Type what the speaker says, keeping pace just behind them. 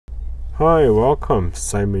Hi, welcome.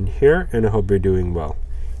 Simon here, and I hope you're doing well.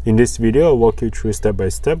 In this video, I'll walk you through step by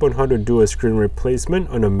step on how to do a screen replacement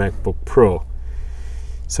on a MacBook Pro.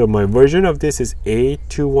 So my version of this is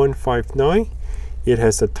A2159. It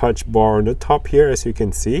has a touch bar on the top here, as you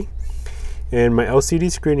can see. And my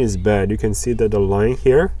LCD screen is bad. You can see that the line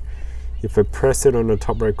here, if I press it on the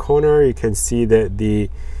top right corner, you can see that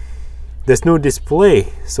there's no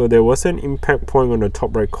display. So there was an impact point on the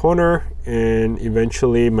top right corner, and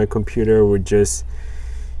eventually my computer has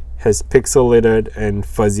pixelated and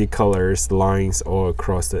fuzzy colors lines all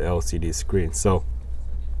across the LCD screen. So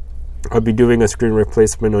I'll be doing a screen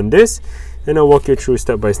replacement on this, and I'll walk you through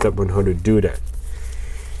step by step on how to do that.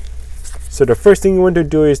 So the first thing you want to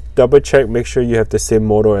do is double check, make sure you have the same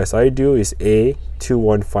model as I do, is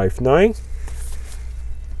A2159.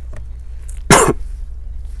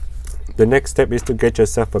 The next step is to get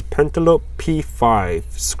yourself a Pentalope P5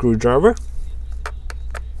 screwdriver.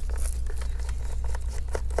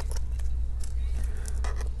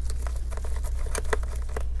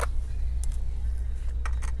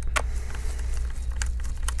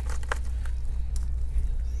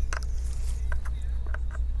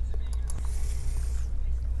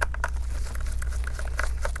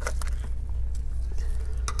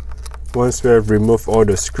 Once we have removed all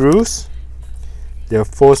the screws, there are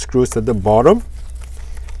 4 screws at the bottom.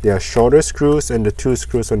 They are shorter screws, and the 2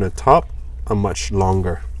 screws on the top are much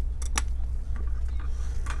longer.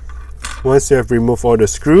 Once you have removed all the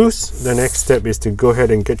screws, the next step is to go ahead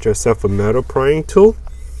and get yourself a metal prying tool.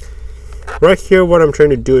 Right here, what I'm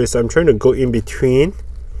trying to do is I'm trying to go in between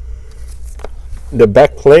the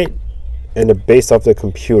back plate and the base of the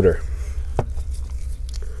computer.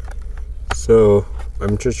 So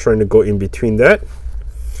I'm just trying to go in between that.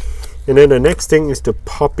 And then the next thing is to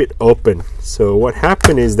pop it open. So what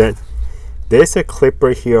happened is that there's a clipper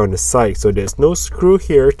here on the side. So there's no screw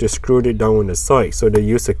here to screw it down on the side. So they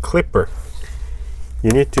use a clipper. You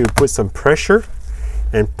need to put some pressure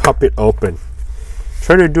and pop it open.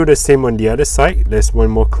 Try to do the same on the other side. There's one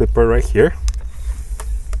more clipper right here.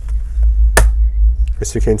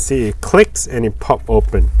 As you can see, it clicks and it pops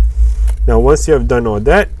open. Now once you have done all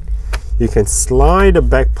that, you can slide the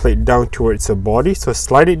back plate down towards the body. So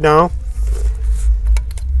slide it down,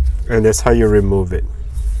 and that's how you remove it.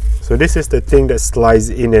 So this is the thing that slides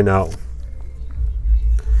in and out.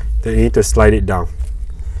 Then you need to slide it down.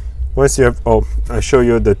 Once you have, I'll show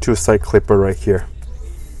you the 2 side clipper right here.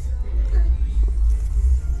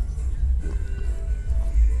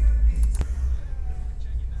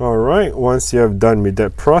 Alright, once you have done with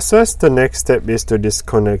that process, the next step is to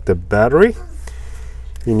disconnect the battery.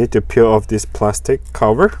 You need to peel off this plastic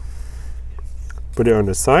cover, put it on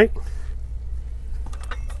the side,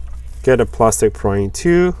 get a plastic prying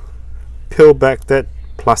tool, peel back that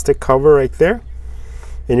plastic cover right there,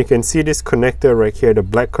 and you can see this connector right here, the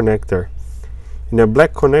black connector. In the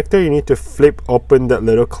black connector, you need to flip open that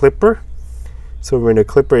little clipper. So when the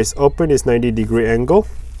clipper is open, it's 90-degree angle.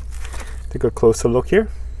 Take a closer look here.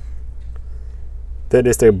 That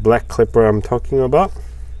is the black clipper I'm talking about.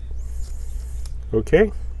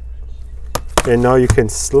 Okay, and now you can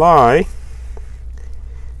slide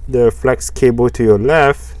the flex cable to your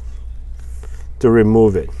left to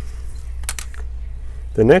remove it.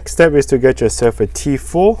 The next step is to get yourself a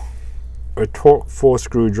T4, a torque 4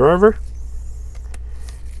 screwdriver.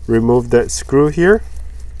 Remove that screw here,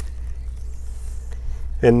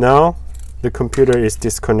 and now the computer is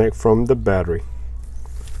disconnected from the battery.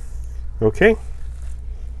 Okay,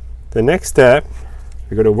 the next step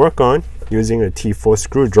we're going to work on using a T4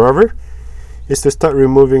 screwdriver is to start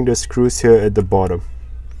removing the screws here at the bottom.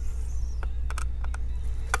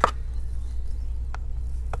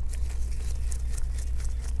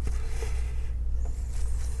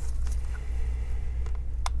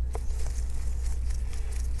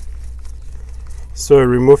 So I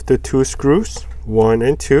remove the 2 screws, 1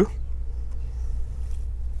 and 2.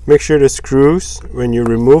 Make sure the screws, when you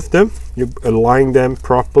remove them, you align them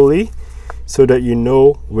properly so that you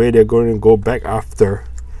know where they're going to go back after.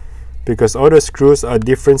 Because all the screws are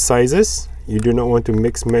different sizes, you do not want to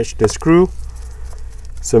mix match the screw.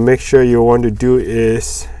 So make sure you want to do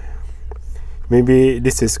is, maybe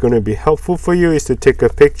this is going to be helpful for you, is to take a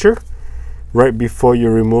picture right before you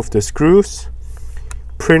remove the screws.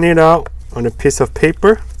 Print it out on a piece of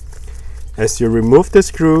paper. As you remove the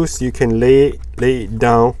screws, you can lay it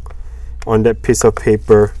down on that piece of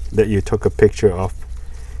paper that you took a picture of,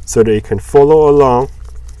 so that you can follow along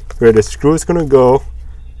where the screw is going to go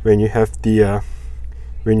when you have the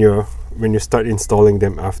when you start installing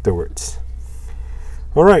them afterwards.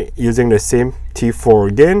 Alright, using the same T4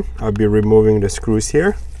 again, I'll be removing the screws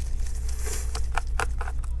here.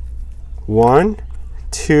 1,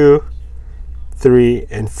 2, 3,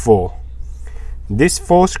 and 4. These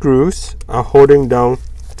 4 screws are holding down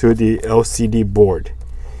to the LCD board,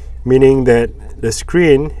 meaning that the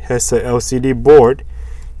screen has a LCD board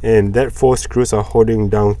and that 4 screws are holding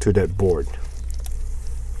down to that board.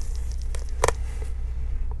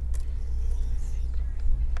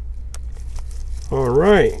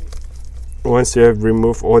 Alright, once you have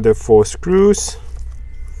removed all the 4 screws,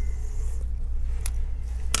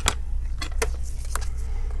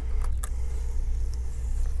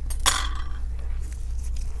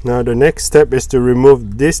 now the next step is to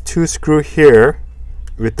remove this 2 screw here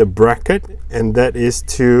with the bracket, and that is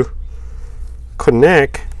to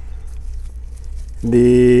connect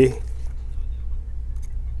the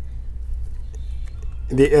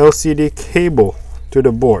LCD cable to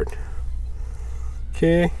the board.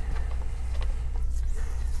 Okay,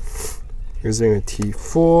 using a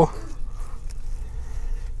T4.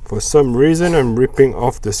 For some reason I'm ripping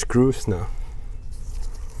off the screws now.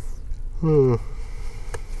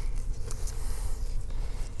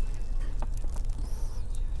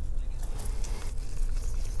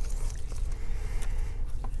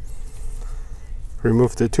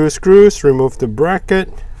 Remove the 2 screws, remove the bracket,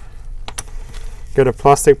 get a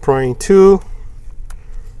plastic prying tool,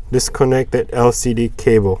 disconnect that LCD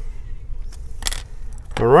cable.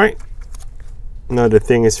 Alright, now the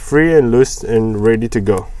thing is free and loose and ready to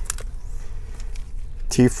go.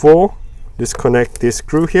 T4, disconnect this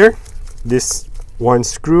screw here. This 1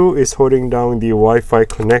 screw is holding down the Wi-Fi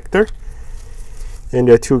connector, and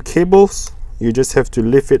there are 2 cables. You just have to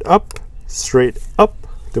lift it up, straight up,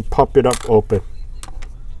 to pop it up open.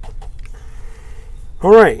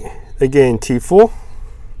 Alright, again T4.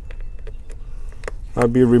 I'll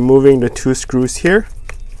be removing the 2 screws here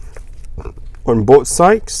on both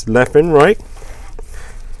sides, left and right.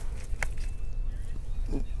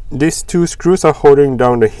 These 2 screws are holding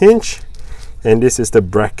down the hinge, and this is the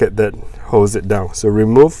bracket that holds it down. So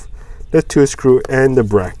remove the 2 screw and the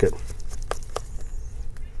bracket.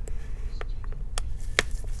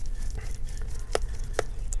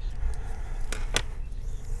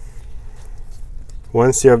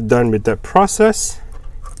 Once you have done with that process,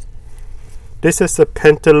 this is a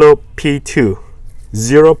Pentalope P2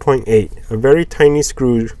 0.8, a very tiny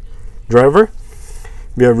screwdriver.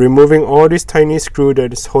 We are removing all this tiny screw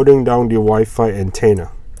that is holding down the Wi-Fi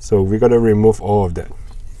antenna. So we're going to remove all of that.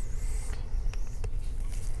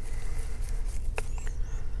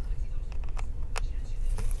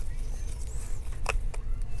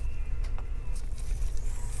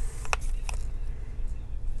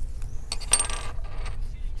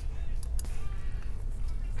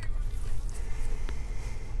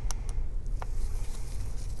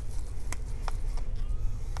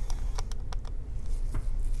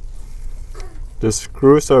 The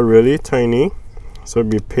screws are really tiny, so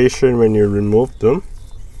be patient when you remove them.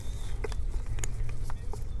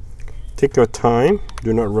 Take your time,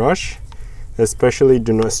 do not rush, especially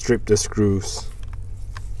do not strip the screws.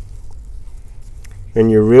 And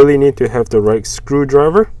you really need to have the right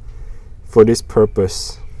screwdriver for this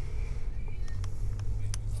purpose.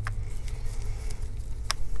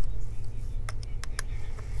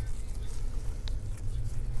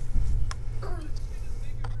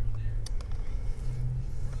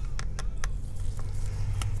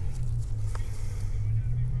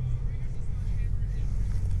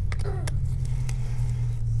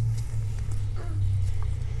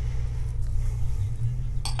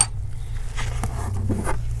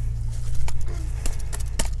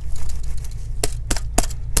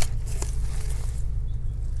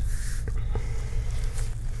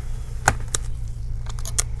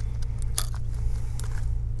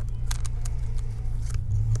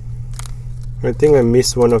 I think I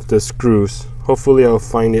missed one of the screws. Hopefully I'll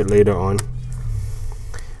find it later on.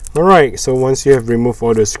 Alright, so once you have removed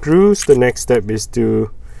all the screws, the next step is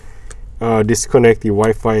to disconnect the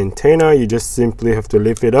Wi-Fi antenna. You just simply have to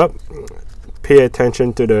lift it up. Pay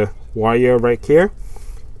attention to the wire right here.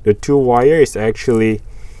 The 2 wire is actually,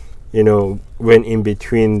 went in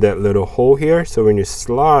between that little hole here. So when you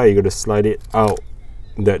slide, you got to slide it out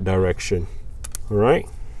that direction. Alright.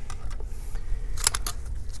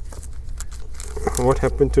 What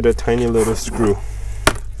happened to the tiny little screw?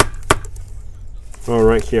 Oh,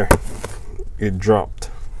 right here. It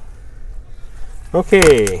dropped.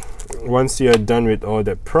 Okay, once you are done with all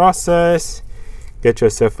that process, get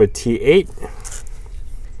yourself a T8.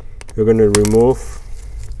 You're going to remove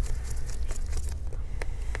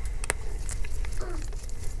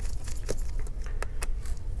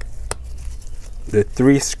the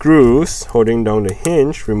 3 screws holding down the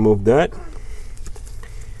hinge. Remove that.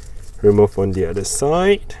 Remove on the other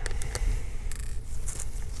side.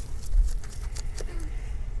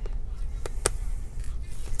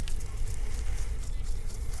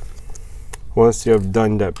 Once you have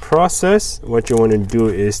done that process, what you want to do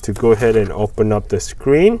is to go ahead and open up the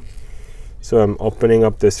screen. So I'm opening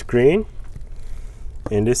up the screen,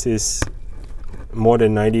 and this is more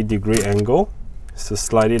than 90-degree angle, so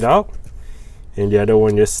slide it out, and the other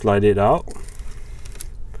one just slide it out,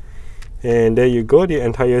 and there you go. The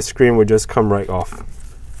entire screen will just come right off.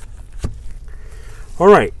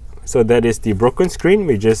 Alright, so that is the broken screen.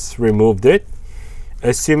 We just removed it,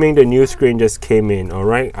 assuming the new screen just came in.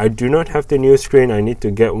 Alright, I do not have the new screen. I need to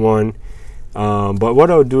get one, but what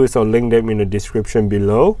I'll do is I'll link them in the description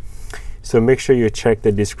below. So make sure you check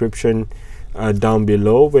the description down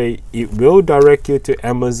below, where it will direct you to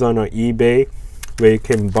Amazon or eBay, where you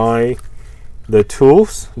can buy the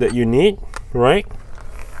tools that you need, right,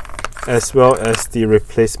 as well as the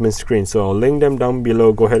replacement screen. So I'll link them down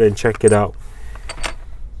below. Go ahead and check it out.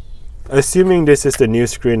 Assuming this is the new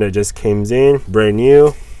screen that just came in, brand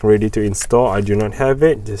new, ready to install. I do not have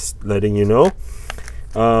it, just letting you know.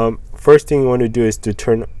 First thing you want to do is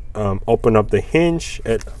to open up the hinge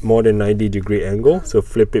at more than 90-degree angle. So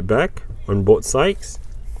flip it back on both sides.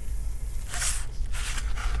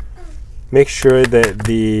 Make sure that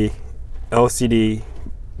the LCD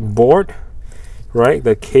board, right,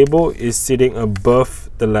 the cable is sitting above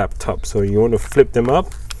the laptop. So you want to flip them up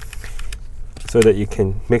so that you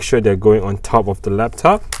can make sure they're going on top of the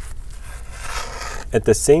laptop. At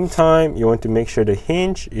the same time, you want to make sure the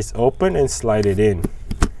hinge is open and slide it in.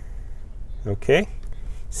 Okay,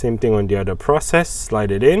 same thing on the other process,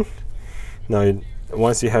 slide it in. Now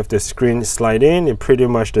once you have the screen slide in, it pretty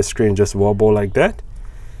much the screen just wobble like that.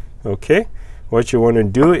 Okay, what you want to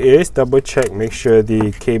do is double check, make sure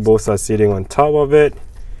the cables are sitting on top of it,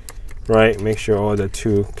 right? Make sure all the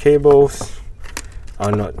two cables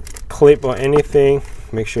are not clipped or anything.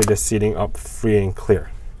 Make sure they're sitting up free and clear.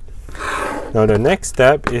 Now the next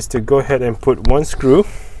step is to go ahead and put one screw,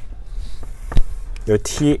 your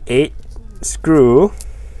T8 screw,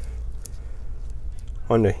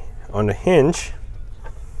 on the hinge,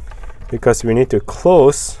 because we need to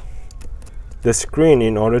close the screen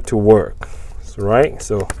in order to work. So, right,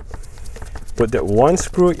 so put that one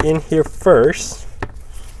screw in here first,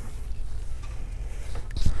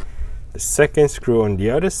 the second screw on the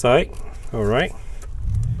other side. All right,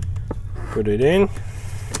 put it in,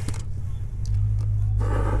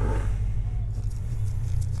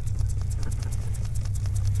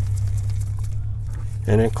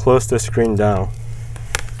 and then close the screen down.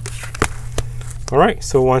 All right,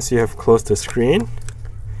 so once you have closed the screen,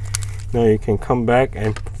 now you can come back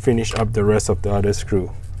and finish up the rest of the other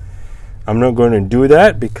screw. I'm not going to do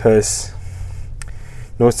that because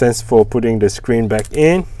no sense for putting the screen back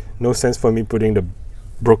in, no sense for me putting the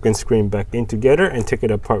broken screen back in together and take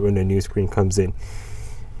it apart when the new screen comes in.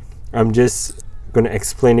 I'm just going to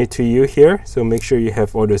explain it to you here, so make sure you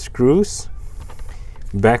have all the screws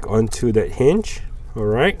back onto that hinge. All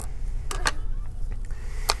right,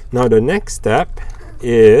 now the next step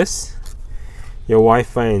is your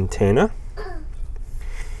Wi-Fi antenna.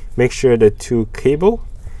 Make sure the two cable,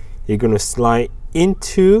 you're going to slide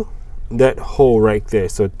into that hole right there.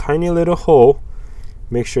 So tiny little hole,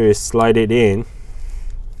 make sure you slide it in.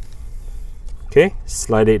 Okay,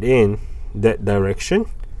 slide it in that direction.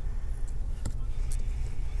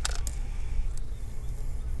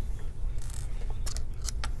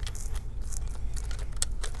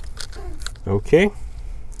 Okay,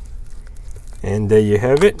 and there you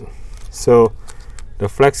have it. So the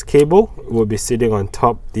flex cable will be sitting on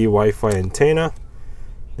top the Wi-Fi antenna,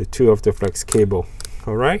 the two of the flex cable.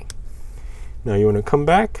 All right, now you want to come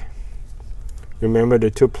back, remember the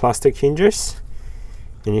two plastic hinges,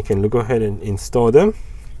 and you can go ahead and install them.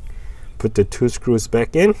 Put the two screws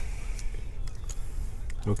back in.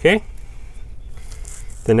 Okay,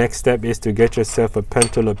 the next step is to get yourself a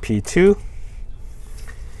Pentalope P2,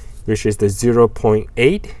 which is the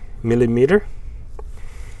 0.8 millimeter.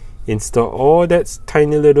 Install all that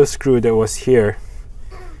tiny little screw that was here.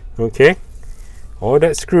 Okay, all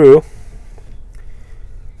that screw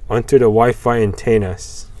onto the Wi-Fi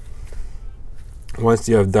antennas. Once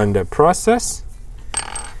you have done that process,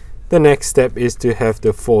 the next step is to have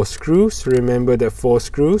the 4 screws. Remember that 4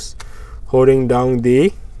 screws holding down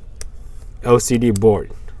the LCD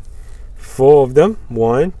board. 4 of them,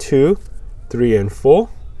 1, 2, 3, and 4.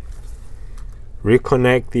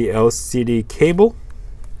 Reconnect the LCD cable,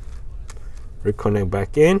 reconnect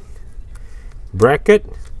back in, bracket,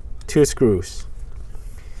 2 screws.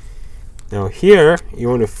 Now here you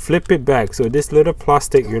want to flip it back. So this little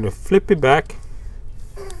plastic, you're going to flip it back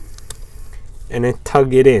and then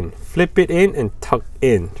tug it in. Flip it in and tuck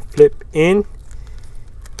in. Flip in,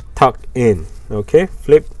 tuck in. Okay,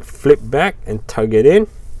 flip back and tug it in.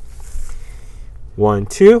 1,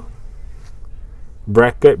 2,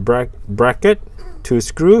 bracket, 2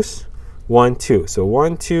 screws, 1, 2. So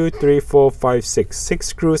 1, 2, 3, 4, 5, 6. 6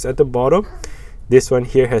 screws at the bottom. This one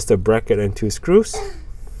here has the bracket and 2 screws.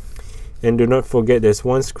 And do not forget there's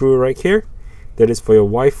 1 screw right here. That is for your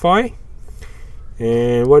Wi-Fi.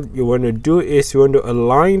 And what you want to do is you want to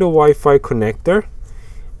align the Wi-Fi connector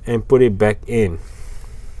and put it back in.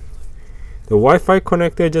 The Wi-Fi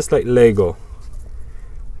connector, just like Lego.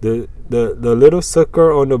 The little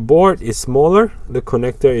circle on the board is smaller, the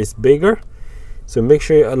connector is bigger. So make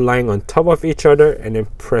sure you align on top of each other and then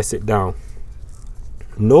press it down.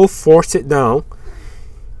 No force it down.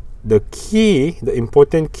 The key, the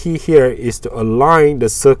important key here is to align the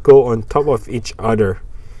circle on top of each other.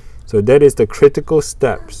 So that is the critical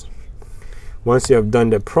steps. Once you have done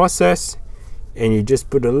that process, and you just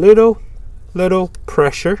put a little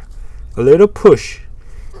pressure, a little push,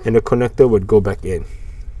 and the connector would go back in.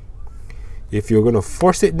 If you're going to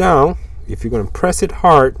force it down, if you're going to press it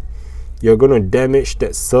hard, you're going to damage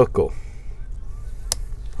that circle.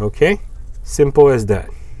 Okay, simple as that.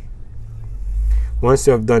 Once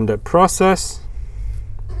you have done that process,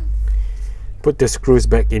 put the screws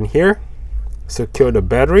back in here, secure the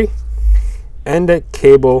battery and that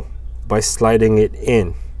cable by sliding it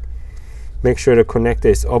in. Make sure the connector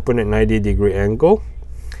is open at 90-degree angle.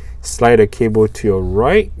 Slide the cable to your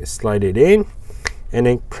right, slide it in, and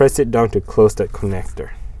then press it down to close that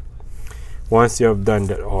connector. Once you have done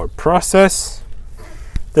that whole process,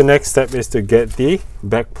 the next step is to get the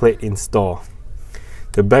back plate installed.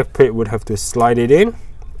 The back plate would have to slide it in.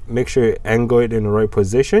 Make sure you angle it in the right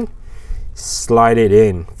position. Slide it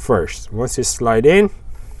in first. Once you slide in,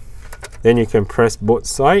 then you can press both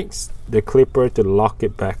sides, the clipper, to lock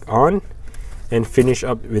it back on and finish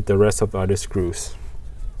up with the rest of the other screws.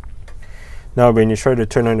 Now when you try to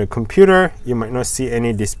turn on the computer, you might not see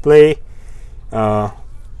any display or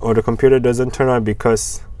the computer doesn't turn on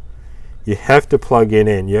because you have to plug it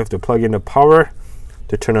in. You have to plug in the power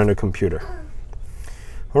to turn on the computer.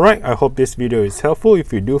 Alright, I hope this video is helpful.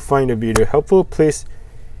 If you do find the video helpful, please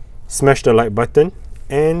smash the like button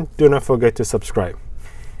and do not forget to subscribe.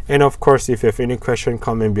 And of course, if you have any question,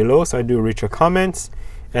 comment below, so I do read your comments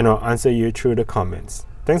and I'll answer you through the comments.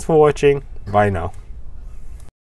 Thanks for watching. Bye now.